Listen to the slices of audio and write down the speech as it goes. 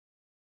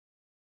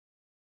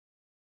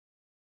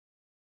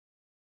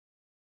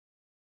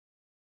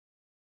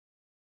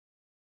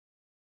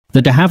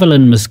The de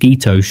Havilland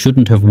Mosquito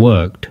shouldn't have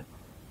worked.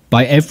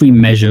 By every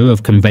measure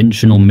of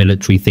conventional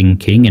military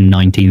thinking in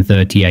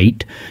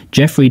 1938,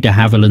 Geoffrey de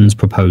Havilland's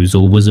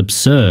proposal was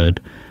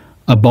absurd.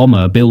 A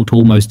bomber built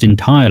almost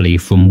entirely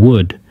from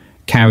wood,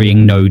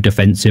 carrying no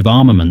defensive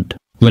armament,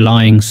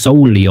 relying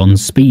solely on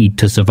speed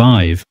to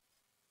survive.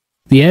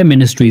 The Air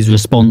Ministry's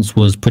response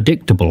was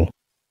predictable.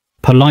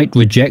 Polite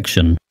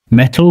rejection.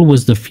 Metal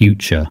was the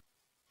future.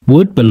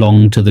 Wood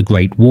belonged to the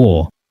Great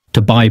War,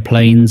 to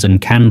biplanes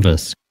and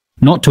canvas,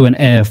 not to an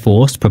air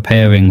force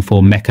preparing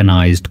for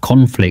mechanized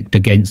conflict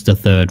against the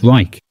Third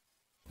Reich.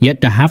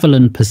 Yet de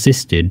Havilland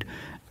persisted,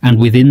 and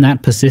within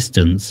that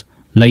persistence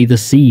lay the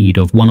seed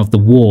of one of the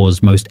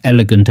war's most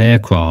elegant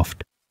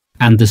aircraft,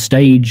 and the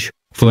stage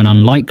for an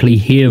unlikely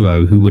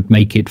hero who would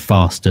make it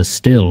faster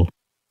still.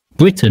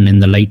 Britain in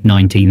the late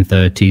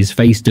 1930s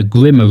faced a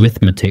grim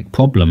arithmetic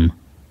problem.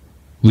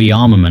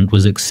 Rearmament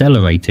was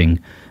accelerating,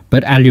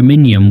 but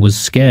aluminium was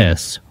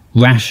scarce,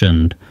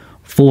 rationed,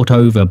 fought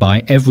over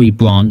by every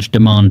branch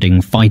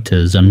demanding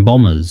fighters and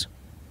bombers.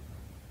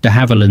 De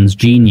Havilland's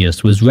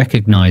genius was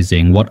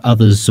recognizing what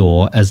others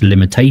saw as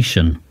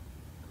limitation.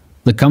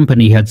 The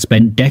company had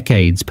spent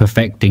decades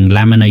perfecting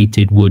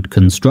laminated wood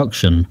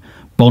construction,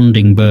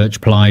 bonding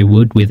birch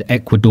plywood with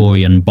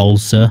Ecuadorian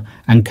balsa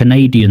and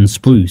Canadian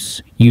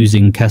spruce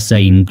using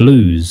Cassane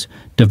glues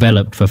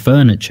developed for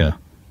furniture.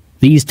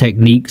 These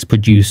techniques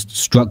produced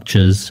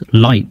structures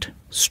light,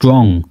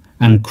 strong,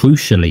 and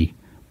crucially,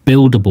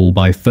 buildable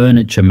by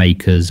furniture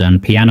makers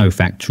and piano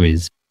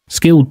factories,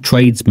 skilled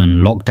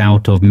tradesmen locked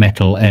out of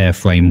metal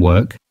airframe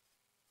work.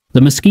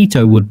 The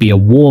Mosquito would be a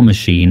war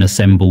machine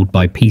assembled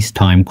by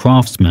peacetime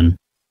craftsmen,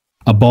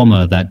 a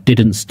bomber that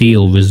didn't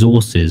steal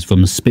resources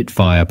from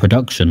Spitfire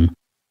production.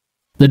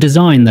 The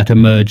design that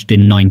emerged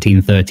in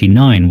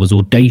 1939 was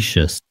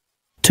audacious.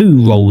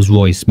 2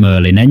 Rolls-Royce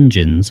Merlin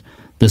engines,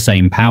 the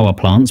same power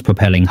plants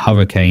propelling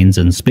Hurricanes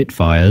and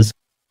Spitfires,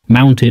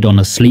 mounted on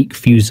a sleek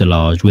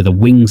fuselage with a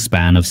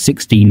wingspan of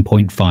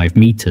 16.5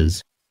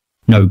 meters.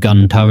 No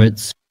gun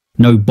turrets,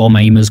 no bomb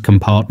aimer's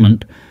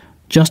compartment,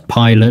 just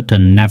pilot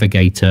and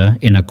navigator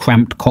in a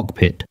cramped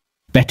cockpit,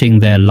 betting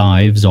their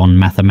lives on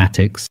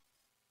mathematics.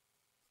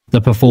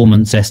 The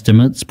performance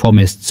estimates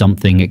promised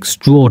something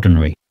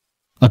extraordinary.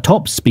 A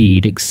top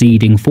speed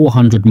exceeding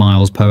 400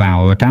 miles per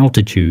hour at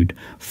altitude,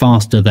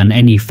 faster than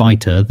any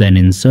fighter then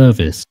in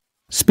service.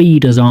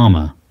 Speed as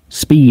armor,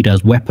 speed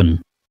as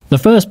weapon. The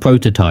first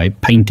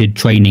prototype, painted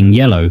training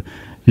yellow,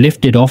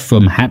 lifted off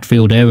from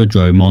Hatfield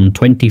Aerodrome on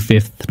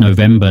 25th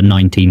November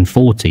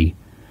 1940.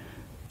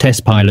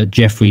 Test pilot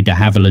Geoffrey de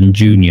Havilland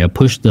Jr.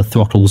 pushed the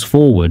throttles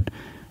forward,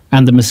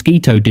 and the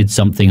Mosquito did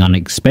something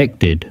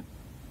unexpected.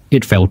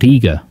 It felt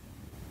eager.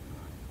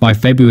 By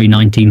February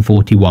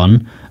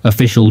 1941,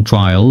 official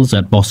trials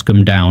at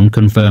Boscombe Down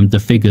confirmed the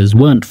figures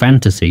weren't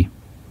fantasy.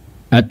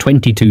 At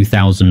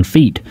 22,000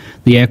 feet,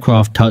 the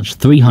aircraft touched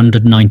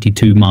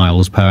 392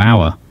 miles per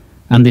hour.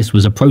 And this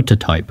was a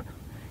prototype,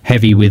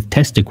 heavy with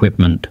test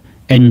equipment,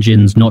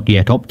 engines not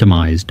yet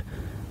optimized.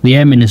 The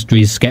Air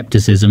Ministry's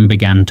skepticism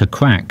began to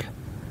crack.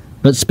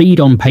 But speed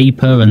on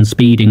paper and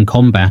speed in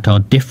combat are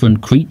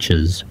different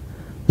creatures.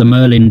 The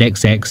Merlin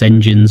XX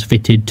engines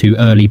fitted to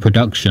early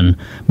production,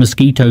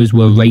 Mosquitoes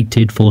were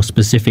rated for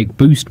specific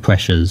boost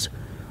pressures,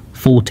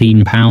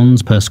 14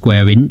 pounds per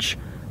square inch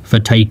for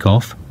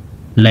takeoff,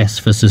 less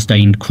for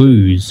sustained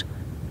cruise.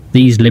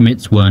 These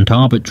limits weren't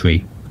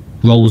arbitrary.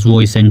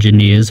 Rolls-Royce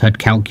engineers had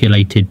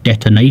calculated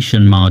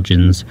detonation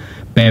margins,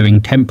 bearing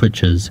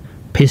temperatures,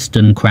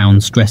 piston crown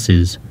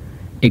stresses.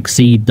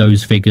 Exceed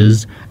those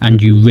figures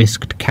and you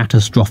risked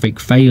catastrophic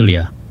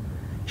failure.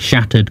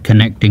 Shattered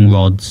connecting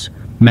rods,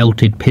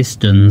 melted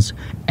pistons,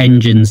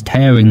 engines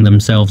tearing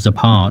themselves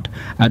apart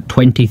at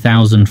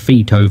 20,000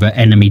 feet over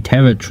enemy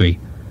territory.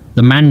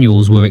 The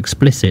manuals were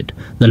explicit,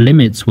 the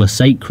limits were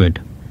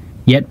sacred.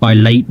 Yet by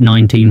late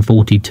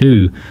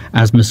 1942,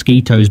 as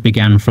Mosquitoes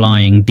began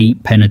flying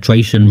deep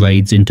penetration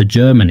raids into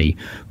Germany,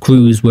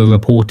 crews were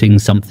reporting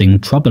something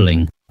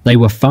troubling. They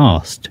were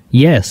fast,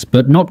 yes,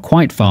 but not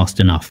quite fast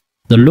enough.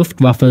 The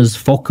Luftwaffe's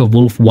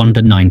Focke-Wulf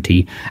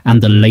 190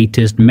 and the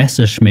latest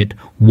Messerschmitt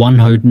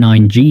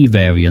 109G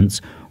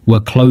variants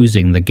were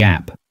closing the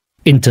gap.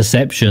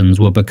 Interceptions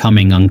were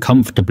becoming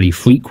uncomfortably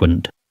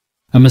frequent.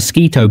 A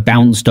Mosquito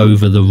bounced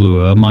over the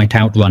Ruhr might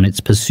outrun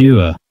its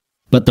pursuer,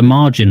 but the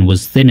margin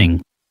was thinning.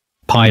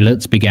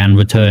 Pilots began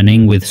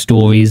returning with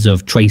stories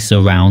of tracer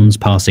rounds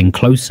passing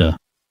closer,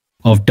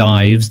 of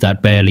dives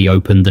that barely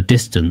opened the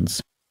distance,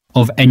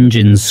 of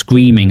engines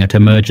screaming at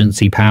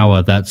emergency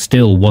power that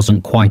still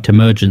wasn't quite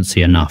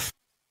emergency enough.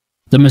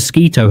 The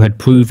Mosquito had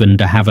proven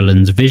de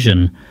Havilland's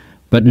vision,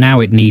 but now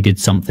it needed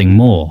something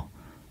more,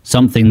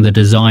 something the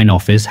design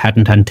office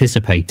hadn't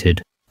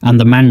anticipated, and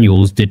the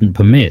manuals didn't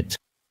permit.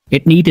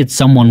 It needed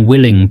someone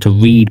willing to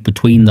read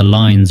between the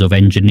lines of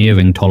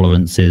engineering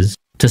tolerances,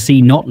 to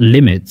see not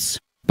limits,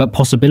 but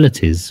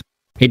possibilities.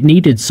 It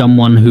needed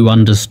someone who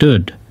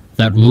understood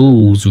that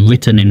rules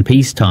written in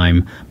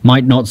peacetime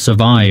might not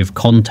survive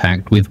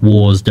contact with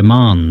war's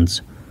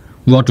demands.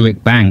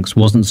 Roderick Banks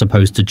wasn't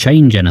supposed to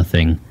change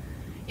anything.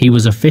 He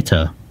was a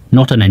fitter,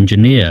 not an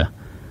engineer,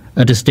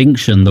 a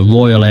distinction the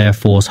Royal Air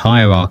Force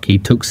hierarchy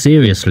took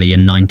seriously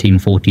in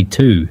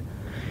 1942.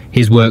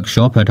 His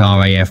workshop at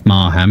RAF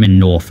Marham in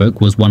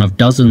Norfolk was one of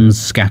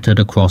dozens scattered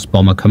across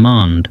Bomber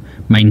Command,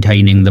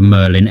 maintaining the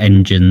Merlin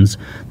engines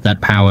that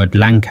powered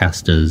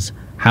Lancasters,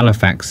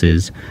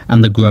 Halifaxes,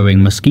 and the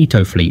growing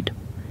Mosquito fleet.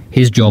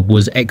 His job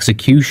was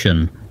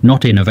execution,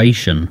 not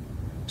innovation.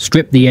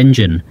 Strip the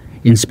engine,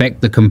 inspect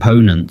the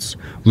components,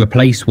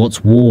 replace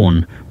what's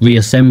worn,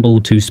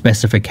 reassemble to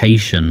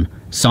specification,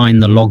 sign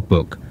the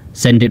logbook,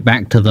 send it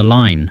back to the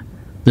line.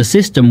 The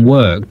system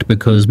worked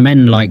because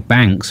men like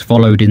Banks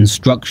followed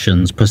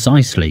instructions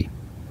precisely.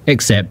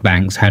 Except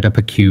Banks had a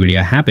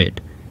peculiar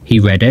habit. He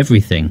read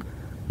everything,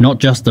 not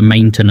just the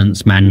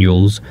maintenance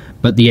manuals,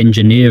 but the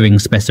engineering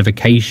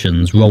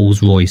specifications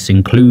Rolls-Royce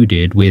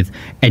included with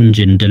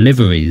engine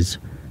deliveries.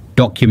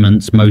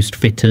 Documents most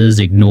fitters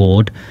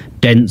ignored,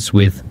 dense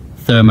with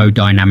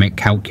thermodynamic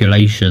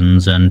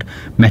calculations and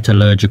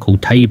metallurgical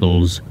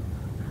tables.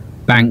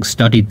 Banks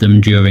studied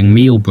them during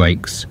meal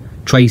breaks,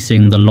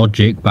 tracing the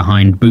logic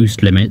behind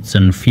boost limits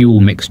and fuel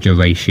mixture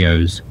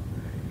ratios.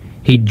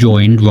 He'd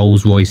joined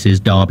Rolls-Royce's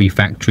Derby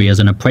factory as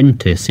an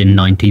apprentice in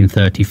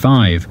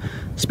 1935,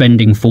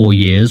 spending 4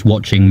 years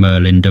watching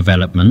Merlin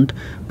development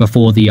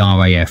before the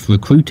RAF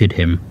recruited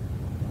him.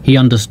 He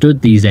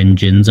understood these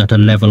engines at a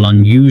level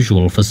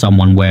unusual for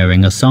someone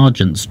wearing a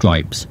sergeant's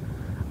stripes.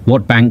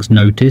 What Banks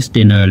noticed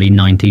in early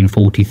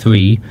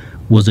 1943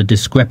 was a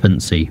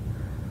discrepancy.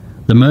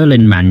 The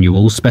Merlin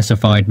manual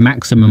specified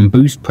maximum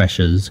boost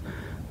pressures,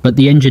 but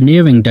the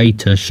engineering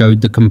data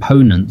showed the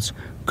components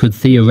could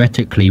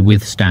theoretically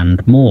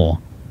withstand more.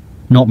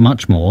 Not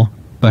much more,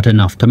 but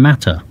enough to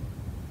matter.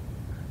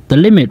 The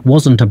limit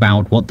wasn't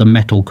about what the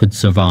metal could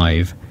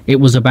survive, it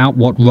was about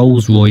what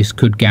Rolls-Royce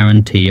could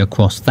guarantee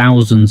across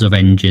thousands of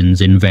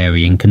engines in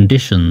varying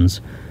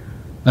conditions.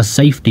 A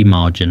safety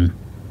margin.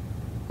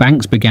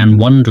 Banks began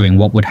wondering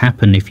what would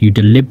happen if you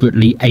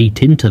deliberately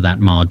ate into that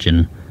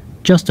margin,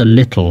 just a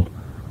little,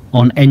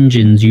 on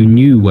engines you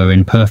knew were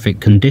in perfect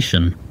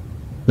condition.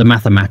 The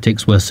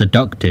mathematics were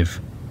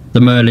seductive. The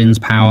Merlin's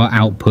power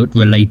output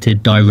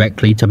related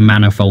directly to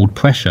manifold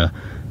pressure,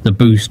 the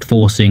boost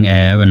forcing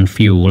air and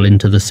fuel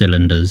into the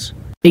cylinders.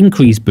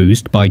 Increase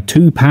boost by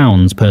 2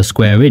 pounds per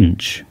square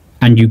inch,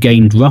 and you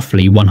gained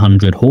roughly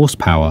 100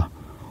 horsepower.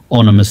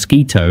 On a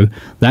Mosquito,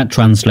 that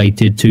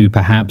translated to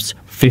perhaps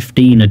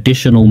 15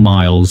 additional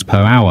miles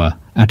per hour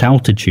at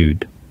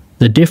altitude.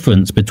 The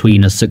difference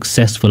between a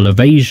successful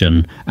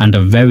evasion and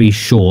a very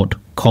short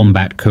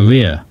combat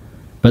career.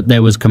 But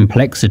there was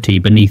complexity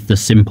beneath the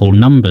simple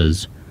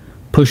numbers.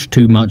 Push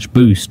too much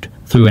boost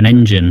through an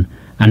engine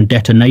and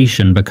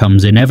detonation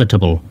becomes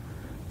inevitable.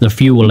 The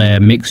fuel-air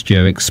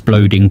mixture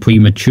exploding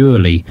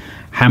prematurely,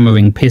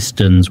 hammering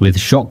pistons with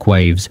shock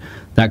waves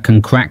that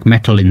can crack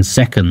metal in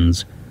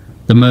seconds.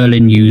 The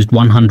Merlin used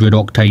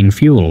 100-octane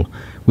fuel,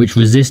 which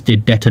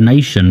resisted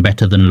detonation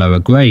better than lower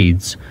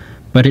grades,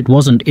 but it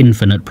wasn't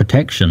infinite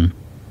protection.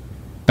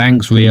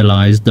 Banks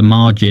realized the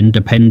margin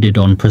depended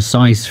on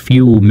precise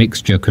fuel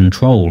mixture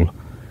control.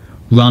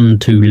 Run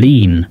too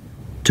lean,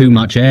 too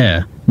much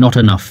air, not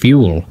enough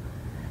fuel,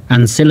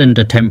 and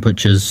cylinder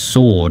temperatures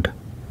soared.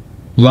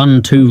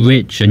 Run too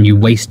rich and you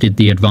wasted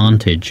the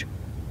advantage.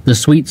 The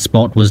sweet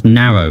spot was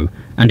narrow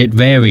and it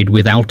varied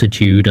with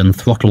altitude and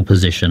throttle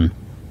position.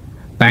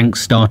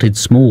 Banks started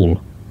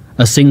small.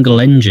 A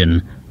single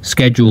engine,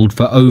 scheduled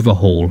for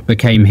overhaul,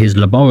 became his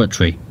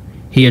laboratory.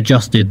 He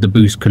adjusted the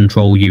boost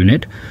control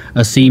unit,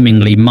 a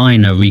seemingly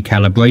minor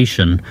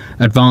recalibration,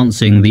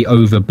 advancing the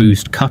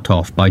overboost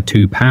cutoff by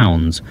 2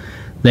 pounds.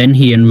 Then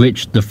he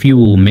enriched the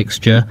fuel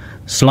mixture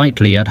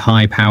slightly at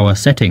high power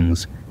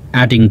settings,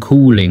 adding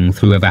cooling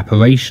through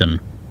evaporation.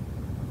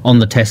 On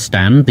the test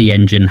stand, the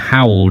engine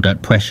howled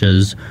at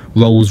pressures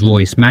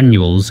Rolls-Royce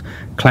manuals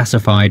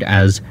classified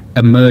as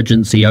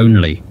emergency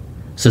only,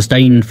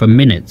 sustained for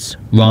minutes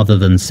rather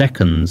than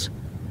seconds.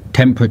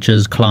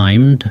 Temperatures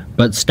climbed,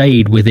 but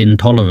stayed within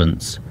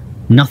tolerance.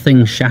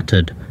 Nothing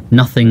shattered,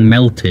 nothing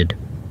melted.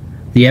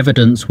 The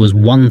evidence was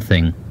one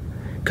thing.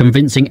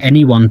 Convincing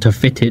anyone to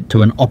fit it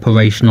to an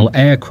operational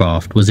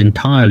aircraft was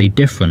entirely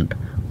different.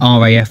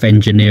 RAF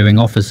engineering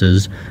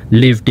officers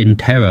lived in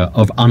terror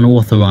of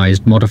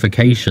unauthorized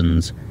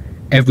modifications.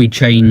 Every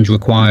change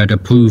required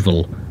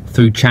approval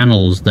through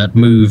channels that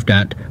moved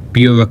at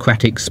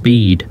bureaucratic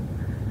speed.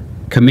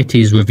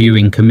 Committees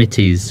reviewing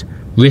committees,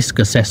 risk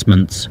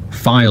assessments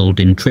filed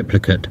in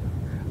triplicate.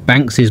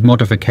 Banks's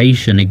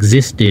modification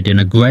existed in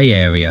a grey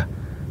area,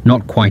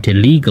 not quite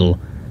illegal,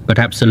 but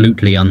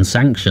absolutely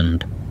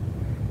unsanctioned.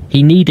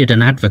 He needed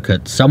an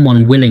advocate,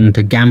 someone willing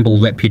to gamble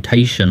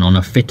reputation on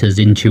a fitter's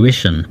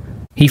intuition.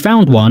 He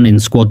found one in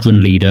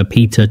squadron leader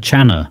Peter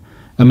Channer,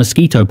 a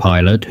Mosquito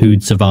pilot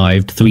who'd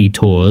survived 3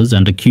 tours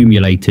and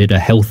accumulated a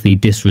healthy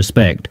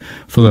disrespect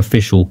for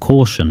official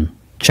caution.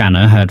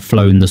 Channer had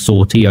flown the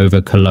sortie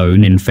over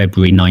Cologne in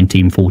February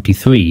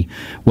 1943,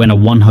 when a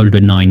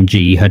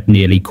 109G had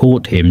nearly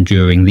caught him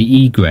during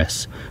the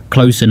egress,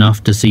 close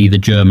enough to see the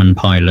German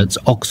pilot's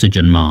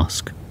oxygen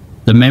mask.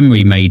 The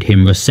memory made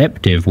him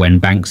receptive when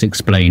Banks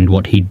explained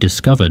what he'd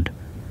discovered.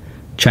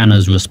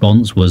 Channa's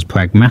response was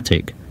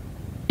pragmatic.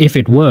 If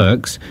it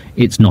works,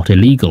 it's not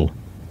illegal.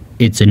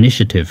 It's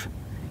initiative.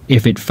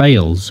 If it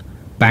fails,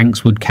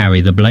 Banks would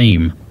carry the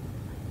blame.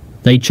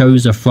 They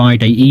chose a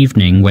Friday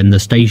evening when the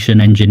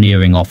station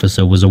engineering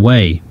officer was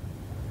away.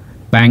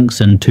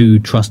 Banks and two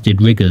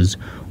trusted riggers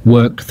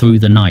worked through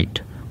the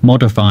night,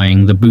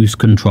 modifying the boost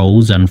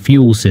controls and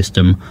fuel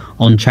system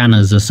on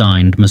Channa's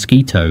assigned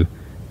Mosquito,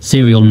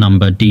 serial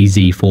number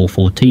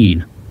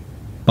DZ414.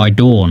 By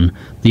dawn,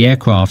 the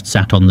aircraft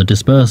sat on the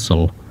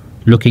dispersal,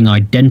 looking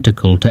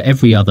identical to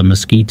every other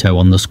Mosquito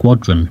on the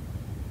squadron.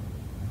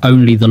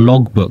 Only the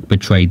logbook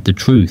betrayed the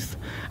truth,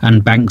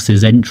 and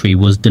Banks's entry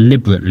was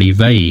deliberately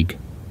vague.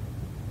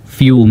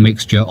 Fuel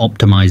mixture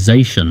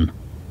optimization,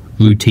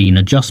 routine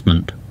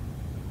adjustment.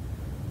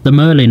 The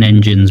Merlin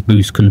engine's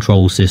boost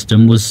control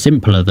system was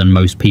simpler than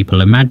most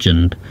people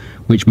imagined,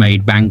 which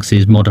made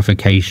Banks's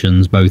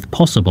modifications both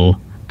possible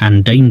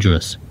and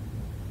dangerous.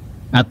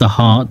 At the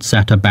heart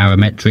sat a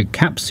barometric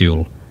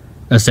capsule,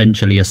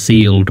 essentially a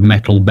sealed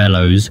metal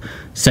bellows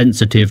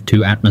sensitive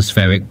to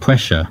atmospheric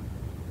pressure.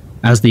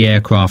 As the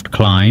aircraft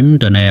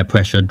climbed and air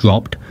pressure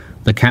dropped,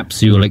 the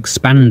capsule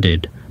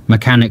expanded,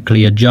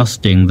 mechanically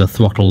adjusting the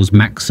throttle's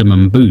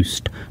maximum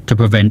boost to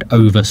prevent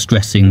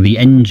overstressing the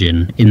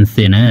engine in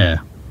thin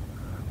air.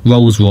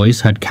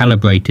 Rolls-Royce had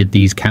calibrated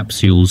these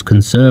capsules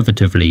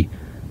conservatively,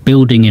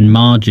 building in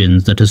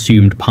margins that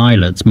assumed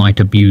pilots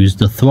might abuse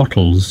the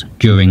throttles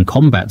during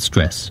combat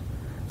stress,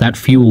 that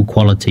fuel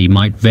quality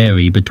might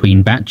vary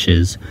between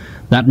batches,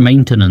 that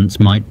maintenance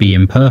might be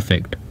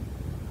imperfect.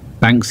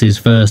 Banks's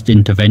first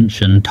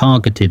intervention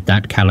targeted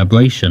that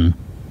calibration.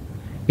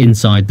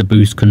 Inside the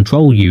boost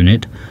control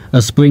unit,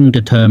 a spring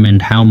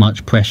determined how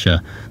much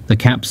pressure the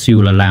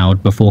capsule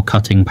allowed before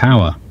cutting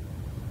power.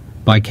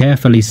 By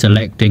carefully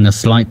selecting a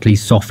slightly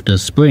softer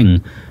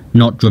spring,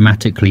 not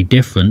dramatically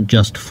different,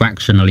 just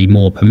fractionally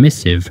more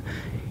permissive,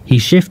 he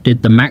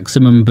shifted the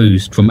maximum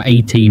boost from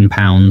 18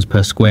 pounds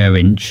per square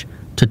inch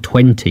to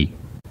 20.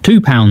 2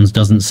 pounds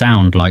doesn't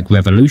sound like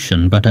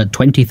revolution, but at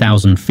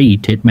 20,000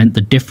 feet it meant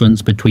the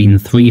difference between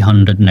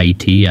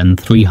 380 and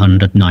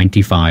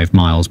 395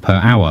 miles per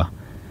hour.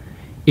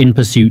 In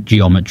pursuit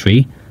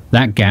geometry,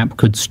 that gap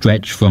could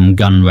stretch from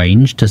gun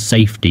range to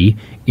safety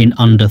in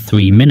under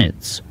 3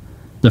 minutes.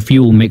 The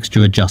fuel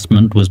mixture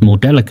adjustment was more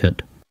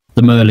delicate.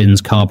 The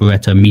Merlin's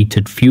carburetor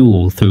metered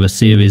fuel through a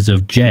series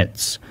of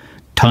jets,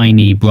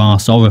 tiny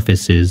brass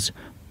orifices,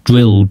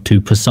 drilled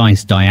to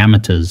precise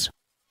diameters.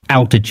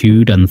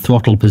 Altitude and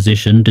throttle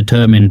position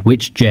determined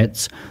which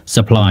jets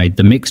supplied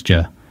the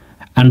mixture,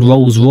 and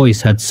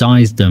Rolls-Royce had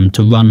sized them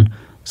to run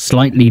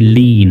slightly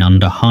lean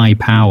under high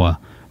power,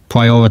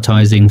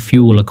 prioritizing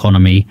fuel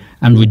economy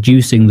and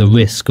reducing the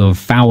risk of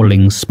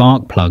fouling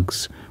spark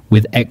plugs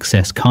with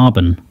excess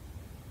carbon.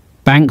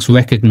 Banks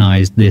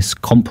recognized this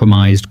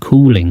compromised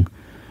cooling.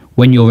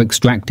 When you're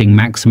extracting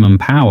maximum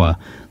power,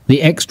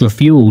 the extra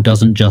fuel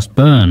doesn't just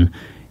burn,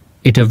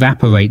 it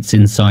evaporates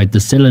inside the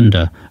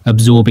cylinder,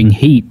 absorbing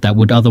heat that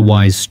would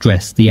otherwise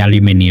stress the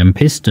aluminium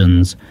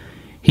pistons.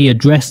 He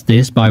addressed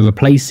this by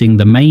replacing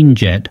the main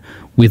jet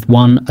with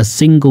one a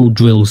single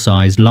drill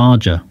size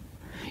larger,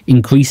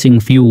 increasing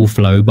fuel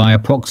flow by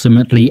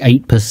approximately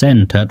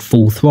 8% at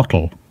full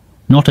throttle.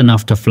 Not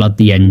enough to flood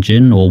the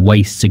engine or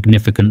waste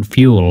significant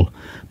fuel,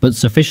 but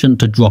sufficient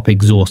to drop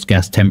exhaust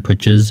gas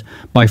temperatures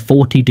by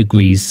 40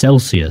 degrees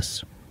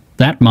Celsius.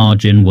 That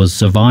margin was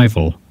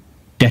survival.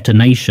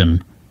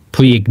 Detonation,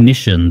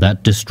 pre-ignition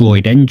that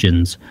destroyed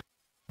engines,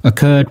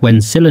 occurred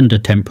when cylinder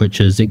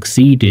temperatures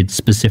exceeded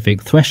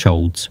specific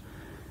thresholds.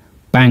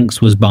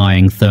 Banks was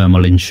buying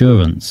thermal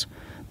insurance.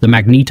 The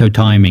magneto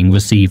timing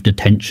received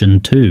attention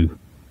too.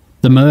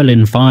 The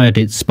Merlin fired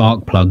its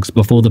spark plugs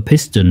before the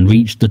piston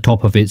reached the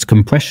top of its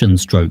compression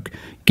stroke,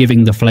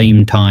 giving the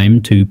flame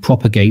time to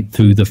propagate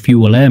through the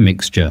fuel-air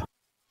mixture.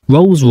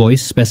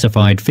 Rolls-Royce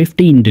specified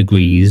 15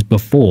 degrees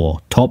before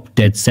top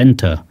dead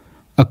center,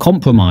 a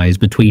compromise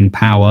between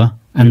power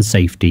and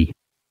safety.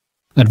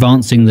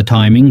 Advancing the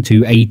timing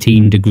to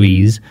 18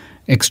 degrees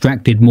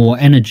extracted more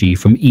energy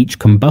from each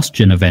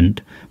combustion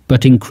event,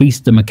 but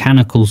increased the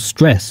mechanical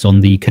stress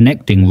on the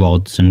connecting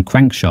rods and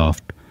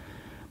crankshaft.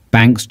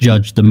 Banks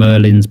judged the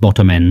Merlin's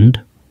bottom end,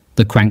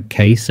 the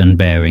crankcase and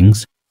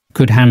bearings,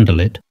 could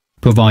handle it,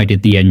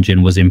 provided the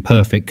engine was in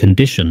perfect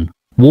condition.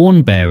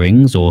 Worn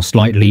bearings or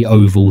slightly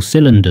oval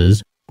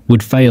cylinders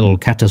would fail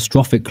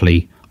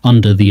catastrophically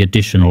under the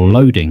additional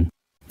loading.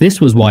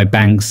 This was why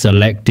Banks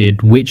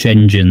selected which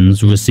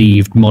engines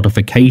received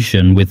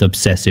modification with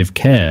obsessive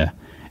care.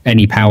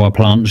 Any power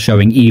plant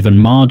showing even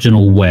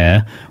marginal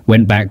wear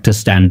went back to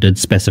standard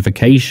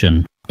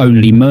specification.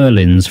 Only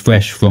Merlins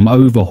fresh from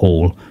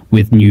overhaul,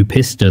 with new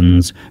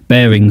pistons,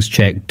 bearings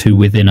checked to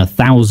within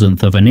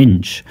 1/1000th of an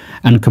inch,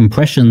 and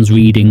compressions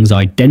readings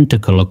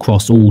identical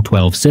across all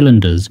 12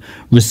 cylinders,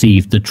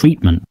 received the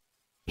treatment.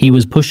 He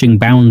was pushing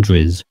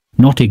boundaries,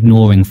 not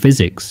ignoring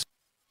physics.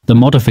 The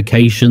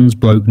modifications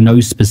broke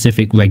no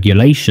specific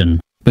regulation,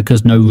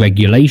 because no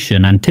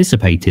regulation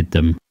anticipated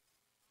them.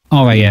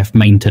 RAF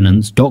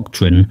maintenance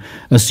doctrine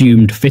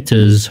assumed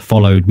fitters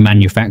followed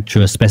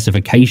manufacturer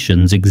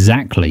specifications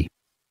exactly.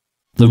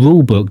 The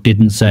rulebook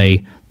didn't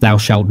say, "Thou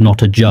shalt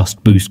not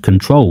adjust boost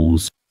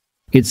controls."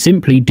 It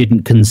simply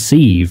didn't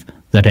conceive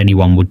that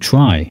anyone would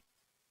try.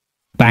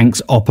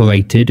 Banks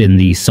operated in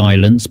the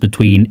silence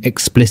between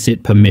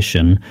explicit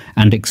permission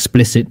and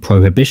explicit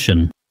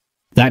prohibition,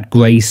 that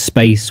grey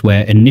space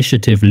where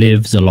initiative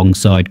lives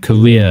alongside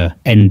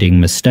career-ending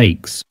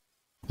mistakes.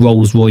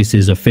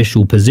 Rolls-Royce's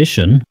official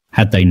position,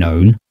 had they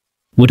known,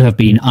 would have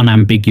been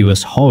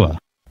unambiguous horror,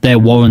 their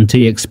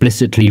warranty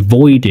explicitly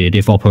voided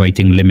if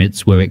operating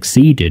limits were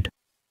exceeded.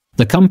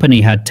 The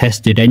company had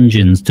tested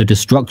engines to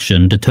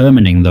destruction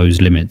determining those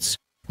limits,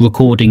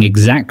 recording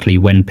exactly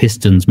when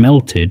pistons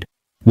melted,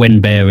 when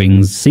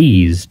bearings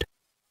seized,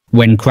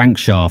 when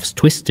crankshafts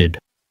twisted.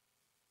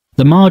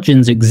 The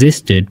margins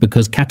existed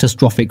because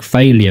catastrophic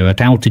failure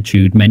at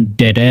altitude meant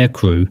dead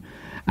aircrew,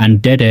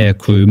 and dead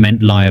aircrew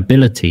meant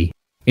liability,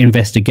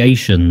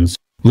 investigations,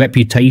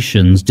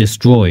 reputations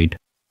destroyed.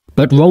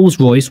 But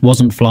Rolls-Royce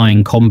wasn't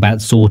flying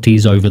combat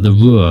sorties over the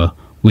Ruhr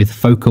with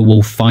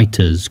Focke-Wulf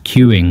fighters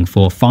queuing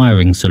for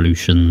firing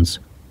solutions.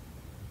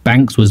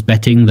 Banks was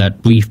betting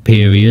that brief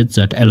periods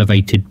at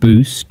elevated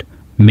boost,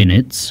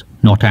 minutes,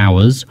 not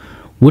hours,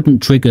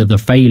 wouldn't trigger the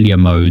failure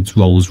modes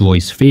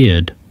Rolls-Royce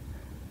feared.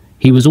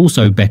 He was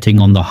also betting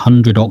on the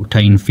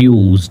 100-octane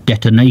fuel's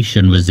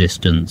detonation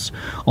resistance,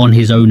 on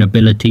his own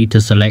ability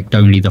to select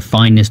only the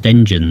finest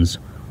engines,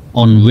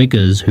 on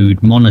riggers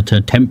who'd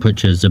monitor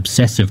temperatures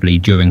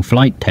obsessively during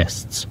flight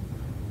tests.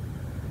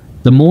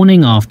 The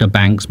morning after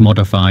Banks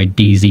modified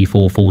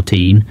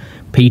DZ-414,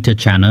 Peter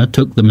Channer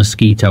took the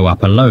Mosquito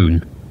up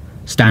alone.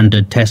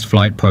 Standard test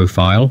flight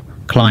profile,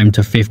 climb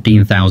to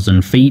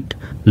 15,000 feet,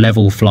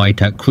 level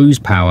flight at cruise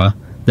power,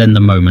 then the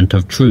moment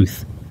of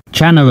truth.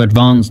 Channer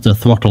advanced the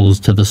throttles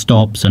to the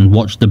stops and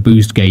watched the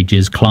boost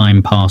gauges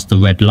climb past the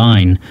red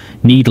line,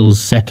 needles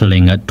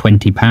settling at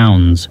 20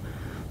 pounds.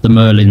 The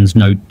Merlin's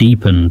note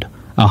deepened,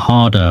 a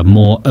harder,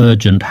 more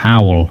urgent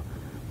howl.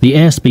 The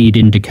airspeed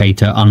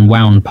indicator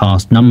unwound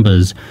past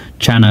numbers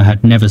Channer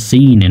had never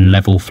seen in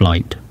level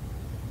flight.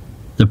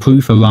 The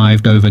proof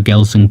arrived over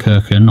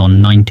Gelsenkirchen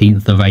on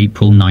 19th of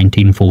April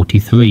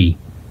 1943.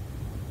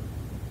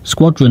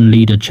 Squadron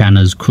leader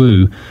Channer's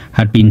crew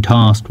had been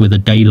tasked with a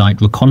daylight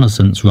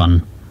reconnaissance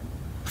run.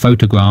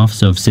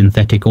 Photographs of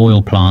synthetic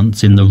oil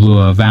plants in the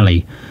Ruhr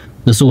Valley,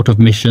 the sort of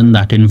mission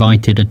that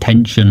invited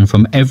attention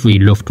from every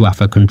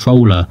Luftwaffe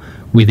controller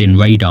within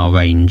radar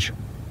range.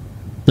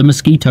 The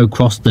Mosquito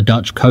crossed the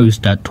Dutch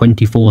coast at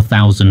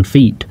 24,000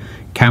 feet,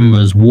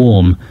 cameras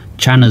warm,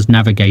 Channer's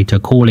navigator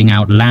calling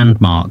out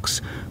landmarks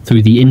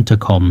through the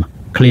intercom,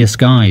 clear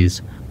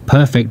skies,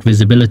 perfect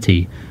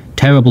visibility,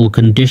 terrible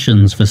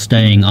conditions for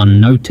staying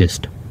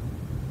unnoticed.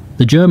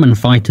 The German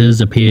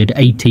fighters appeared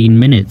 18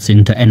 minutes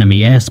into enemy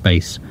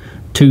airspace,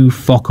 2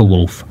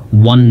 Focke-Wulf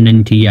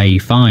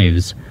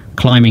 190A5s,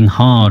 climbing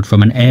hard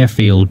from an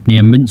airfield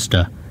near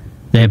Münster,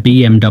 their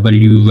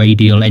BMW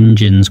radial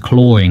engines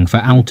clawing for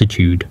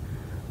altitude.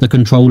 The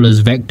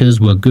controllers' vectors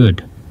were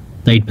good.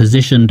 They'd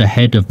positioned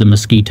ahead of the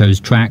Mosquito's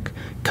track,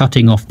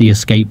 cutting off the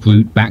escape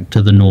route back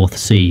to the North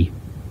Sea.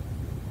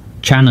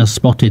 Channer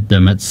spotted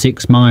them at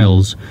 6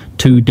 miles,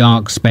 2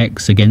 dark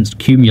specks against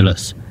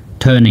cumulus,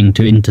 turning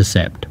to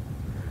intercept.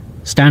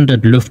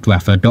 Standard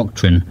Luftwaffe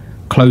doctrine,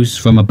 close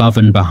from above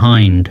and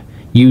behind,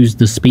 used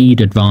the speed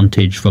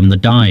advantage from the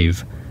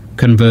dive,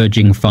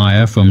 converging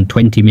fire from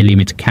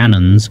 20mm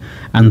cannons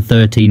and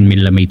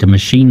 13mm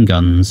machine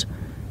guns.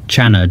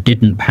 Channer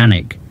didn't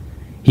panic.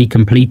 He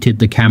completed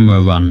the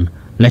camera run,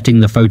 letting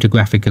the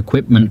photographic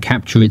equipment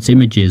capture its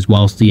images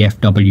whilst the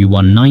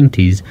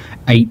FW-190s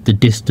ate the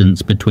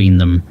distance between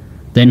them.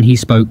 Then he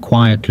spoke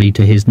quietly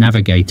to his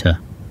navigator.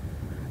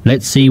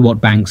 "Let's see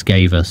what Banks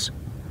gave us."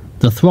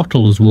 The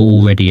throttles were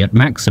already at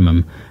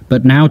maximum,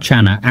 but now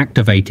Channer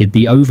activated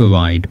the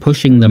override,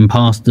 pushing them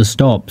past the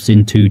stops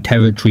into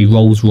territory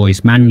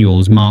Rolls-Royce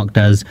manuals marked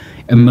as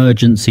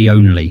emergency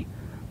only.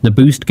 The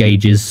boost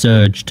gauges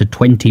surged to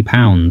 20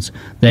 pounds,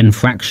 then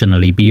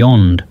fractionally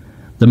beyond.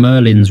 The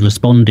Merlins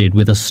responded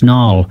with a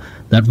snarl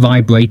that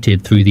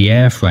vibrated through the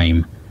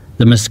airframe.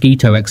 The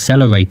Mosquito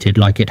accelerated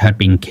like it had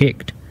been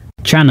kicked.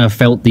 Channer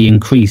felt the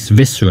increase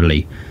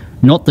viscerally,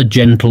 not the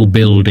gentle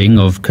building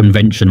of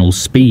conventional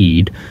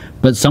speed,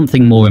 but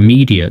something more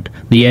immediate.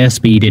 The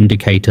airspeed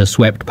indicator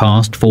swept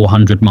past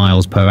 400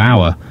 miles per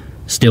hour,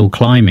 still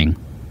climbing.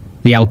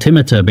 The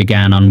altimeter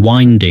began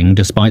unwinding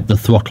despite the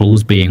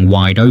throttles being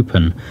wide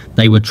open.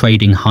 They were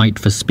trading height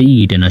for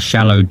speed in a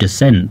shallow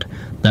descent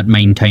that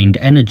maintained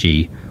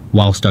energy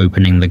whilst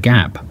opening the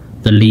gap.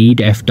 The lead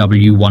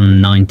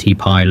FW-190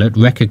 pilot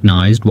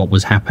recognized what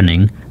was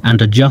happening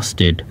and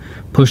adjusted,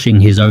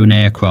 pushing his own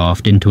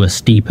aircraft into a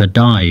steeper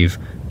dive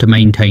to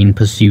maintain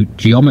pursuit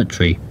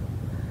geometry.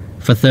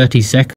 For 30 seconds,